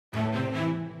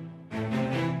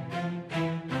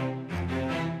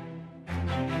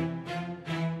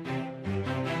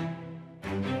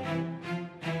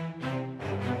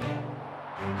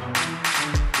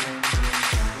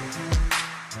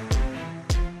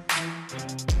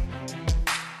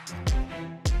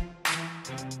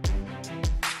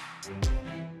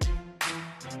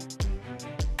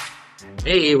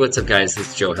Hey, what's up, guys? This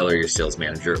is Joe Heller, your sales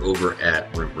manager over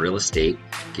at Room Real Estate,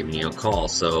 giving you a call.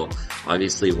 So,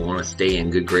 obviously, we want to stay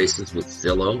in good graces with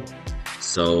Zillow.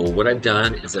 So, what I've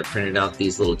done is I printed out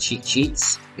these little cheat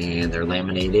sheets, and they're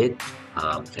laminated,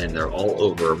 and they're all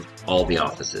over all the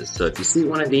offices. So, if you see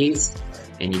one of these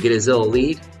and you get a Zillow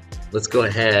lead, let's go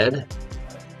ahead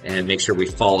and make sure we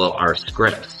follow our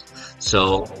scripts.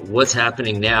 So what's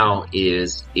happening now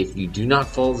is if you do not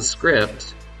follow the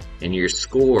script and you're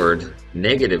scored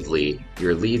negatively,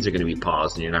 your leads are going to be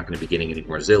paused and you're not going to be getting any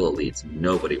more Zillow leads.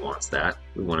 Nobody wants that.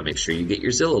 We want to make sure you get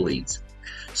your Zillow leads.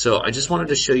 So I just wanted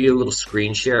to show you a little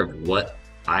screen share of what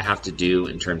I have to do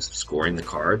in terms of scoring the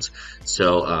cards.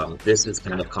 So this is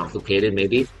kind of complicated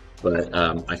maybe, but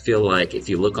I feel like if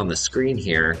you look on the screen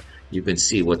here, you can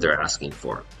see what they're asking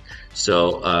for.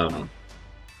 So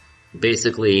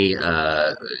basically,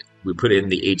 we put in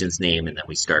the agent's name and then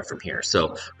we start from here.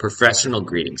 So professional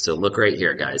greetings. So look right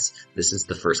here, guys. This is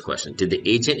the first question. Did the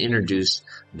agent introduce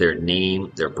their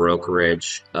name, their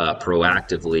brokerage,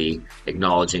 proactively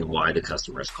acknowledging why the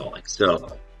customer is calling?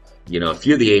 So, a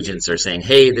few of the agents are saying,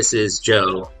 hey, this is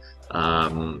Joe.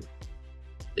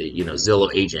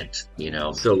 Zillow agent,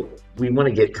 so we want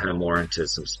to get kind of more into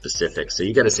some specifics. So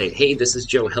you got to say, hey, this is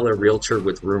Joe Heller, realtor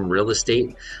with Room Real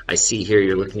Estate. I see here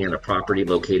you're looking at a property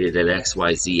located at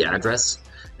XYZ address.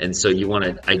 And so you want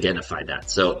to identify that.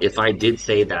 So if I did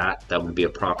say that, that would be a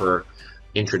proper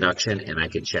introduction and I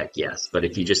could check yes. But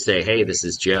if you just say, hey, this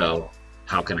is Joe,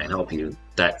 how can I help you?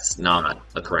 That's not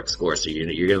a correct score. So you're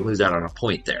going to lose out on a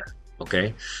point there.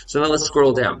 Okay. So now let's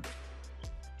scroll down.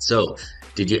 So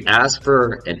did you ask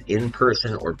for an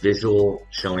in-person or visual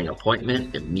showing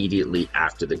appointment immediately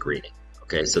after the greeting?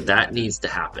 Okay, so that needs to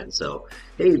happen. So,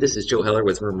 hey, this is Joe Heller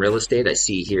with Room Real Estate. I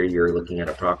see here you're looking at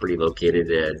a property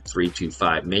located at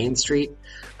 325 Main Street.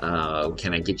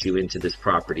 Can I get you into this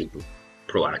property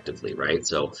proactively, right?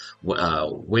 So,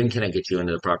 when can I get you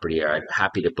into the property? I'm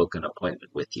happy to book an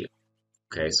appointment with you.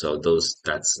 Okay, so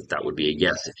that would be a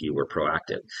yes if you were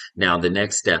proactive. Now, the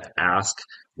next step, ask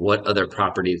what other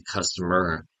property the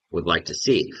customer would like to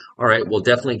see. All right, we'll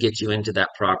definitely get you into that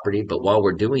property, but while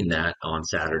we're doing that on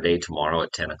Saturday, tomorrow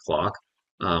at 10 o'clock,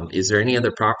 is there any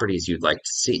other properties you'd like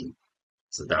to see?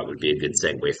 So that would be a good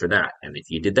segue for that. And if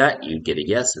you did that, you get a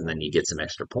yes, and then you get some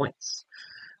extra points.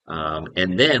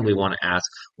 And then we want to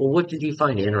ask, well, what did you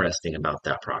find interesting about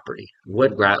that property?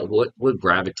 What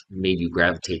made you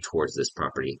gravitate towards this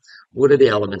property? What are the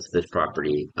elements of this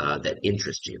property that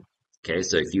interest you? Okay,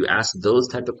 so if you ask those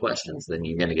type of questions, then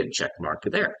you're going to get a check mark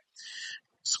there.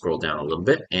 Scroll down a little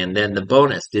bit, and then the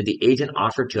bonus: did the agent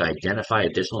offer to identify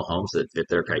additional homes that fit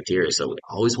their criteria? So we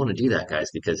always want to do that, guys,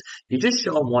 because if you just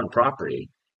show them one property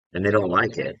and they don't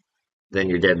like it, then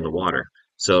you're dead in the water.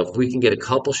 So if we can get a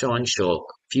couple showings, show a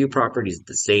few properties at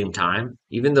the same time,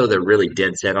 even though they're really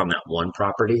dead set on that one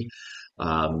property,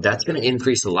 that's going to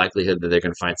increase the likelihood that they're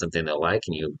going to find something they like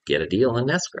and you get a deal in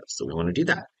escrow. So we want to do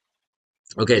that.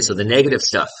 Okay, so the negative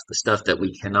stuff, the stuff that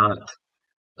we cannot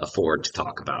afford to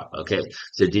talk about. Okay,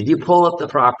 so did you pull up the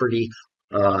property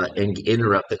and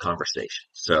interrupt the conversation?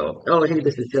 So, oh, hey,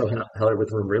 this is Joe Heller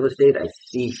with Room Real Estate. I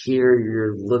see here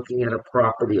you're looking at a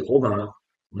property. Hold on,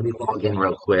 let me log in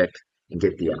real quick and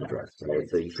get the address. Right,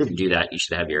 so you shouldn't do that. You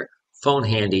should have your phone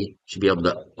handy. You should be able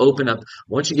to open up.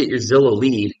 Once you get your Zillow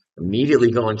lead,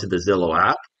 immediately go into the Zillow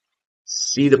app,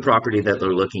 see the property that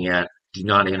they're looking at. Do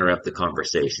not interrupt the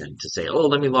conversation to say, oh,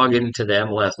 let me log into the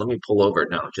MLS. Let me pull over.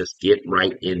 No, just get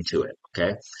right into it.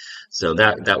 Okay. So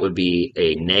that would be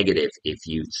a negative if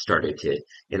you started to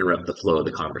interrupt the flow of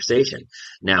the conversation.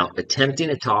 Now, attempting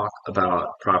to talk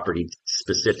about property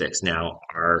specifics. Now,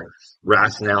 our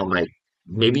rationale might,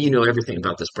 maybe you know everything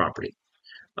about this property.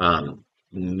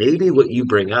 Maybe what you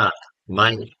bring up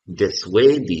might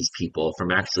dissuade these people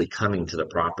from actually coming to the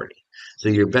property. So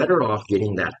you're better off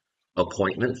getting that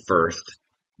appointment first,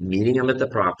 meeting them at the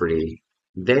property,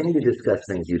 then you discuss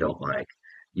things you don't like.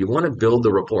 You want to build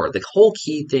the rapport. The whole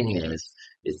key thing is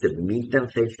to meet them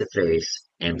face to face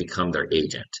and become their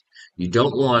agent. You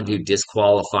don't want to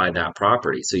disqualify that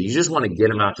property. So you just want to get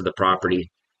them out to the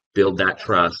property, build that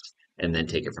trust, and then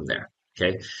take it from there.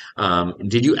 Okay.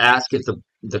 Did you ask if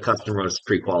the customer was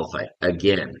pre-qualified?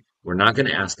 Again, we're not going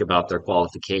to ask about their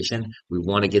qualification. We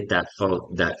want to get that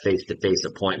face-to-face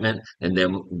appointment. And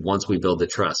then once we build the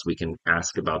trust, we can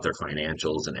ask about their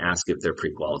financials and ask if they're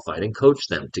pre-qualified and coach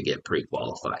them to get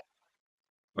pre-qualified.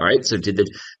 All right. So did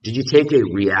you take a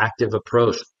reactive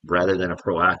approach rather than a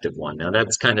proactive one? Now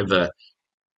that's kind of a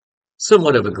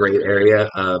somewhat of a gray area.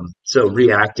 So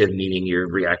reactive meaning you're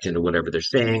reacting to whatever they're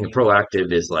saying.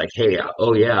 Proactive is like, hey,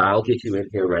 oh yeah, I'll get you in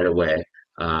here right away.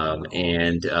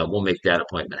 And we'll make that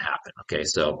appointment happen. Okay,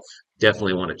 so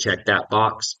definitely want to check that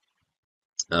box.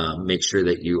 Make sure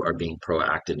that you are being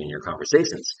proactive in your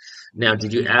conversations. Now,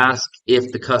 did you ask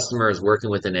if the customer is working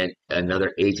with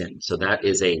another agent? So that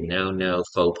is a no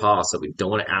faux pas. So we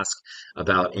don't want to ask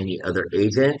about any other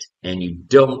agent, and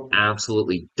you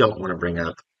absolutely don't want to bring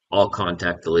up I'll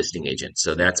contact the listing agent.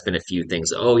 So that's been a few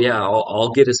things. Oh yeah,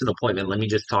 I'll get us an appointment. Let me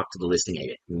just talk to the listing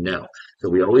agent. No. So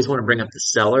we always want to bring up the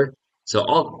seller.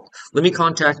 So let me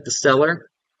contact the seller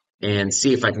and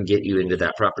see if I can get you into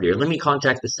that property. Or let me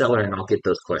contact the seller and I'll get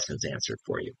those questions answered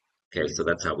for you. Okay, so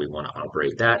that's how we want to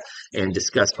operate that. And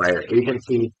discuss buyer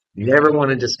agency. Never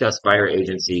want to discuss buyer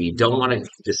agency. You don't want to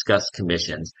discuss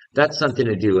commissions. That's something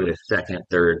to do at a second,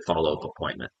 third follow-up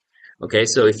appointment. Okay,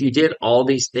 so if you did all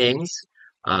these things,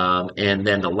 and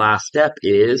then the last step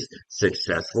is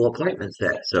successful appointment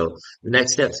set. So the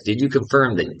next steps, did you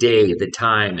confirm the day, the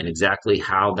time, and exactly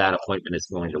how that appointment is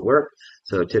going to work?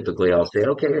 So typically I'll say,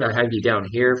 okay, I have you down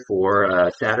here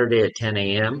for Saturday at 10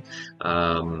 a.m.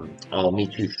 I'll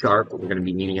meet you sharp. We're going to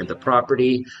be meeting at the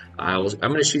property. I'm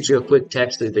going to shoot you a quick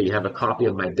text so that you have a copy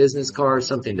of my business card,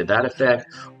 something to that effect,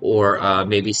 or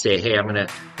maybe say, hey, I'm going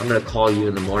to call you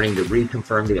in the morning to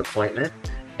reconfirm the appointment,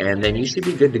 and then you should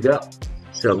be good to go.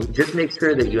 So just make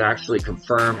sure that you actually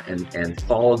confirm and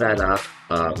follow that up,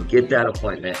 get that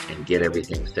appointment, and get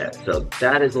everything set. So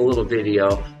that is a little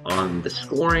video on the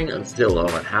scoring of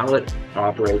Zillow and how it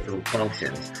operates and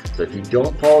functions. So if you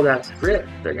don't follow that script,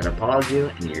 they're going to pause you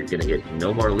and you're going to get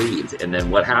no more leads. And then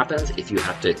what happens if you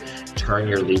have to turn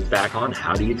your leads back on?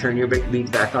 How do you turn your leads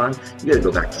back on? You got to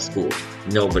go back to school.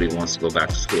 Nobody wants to go back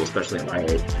to school, especially at my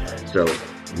age. So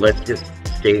let's just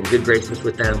stay in good graces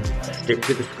with them, stick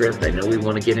to the script. I know we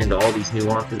want to get into all these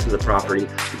nuances of the property,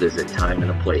 but there's a time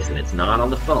and a place, and it's not on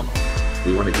the phone.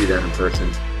 We want to do that in person,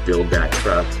 build that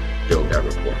trust, build that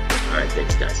rapport. All right,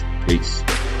 thanks guys. Peace.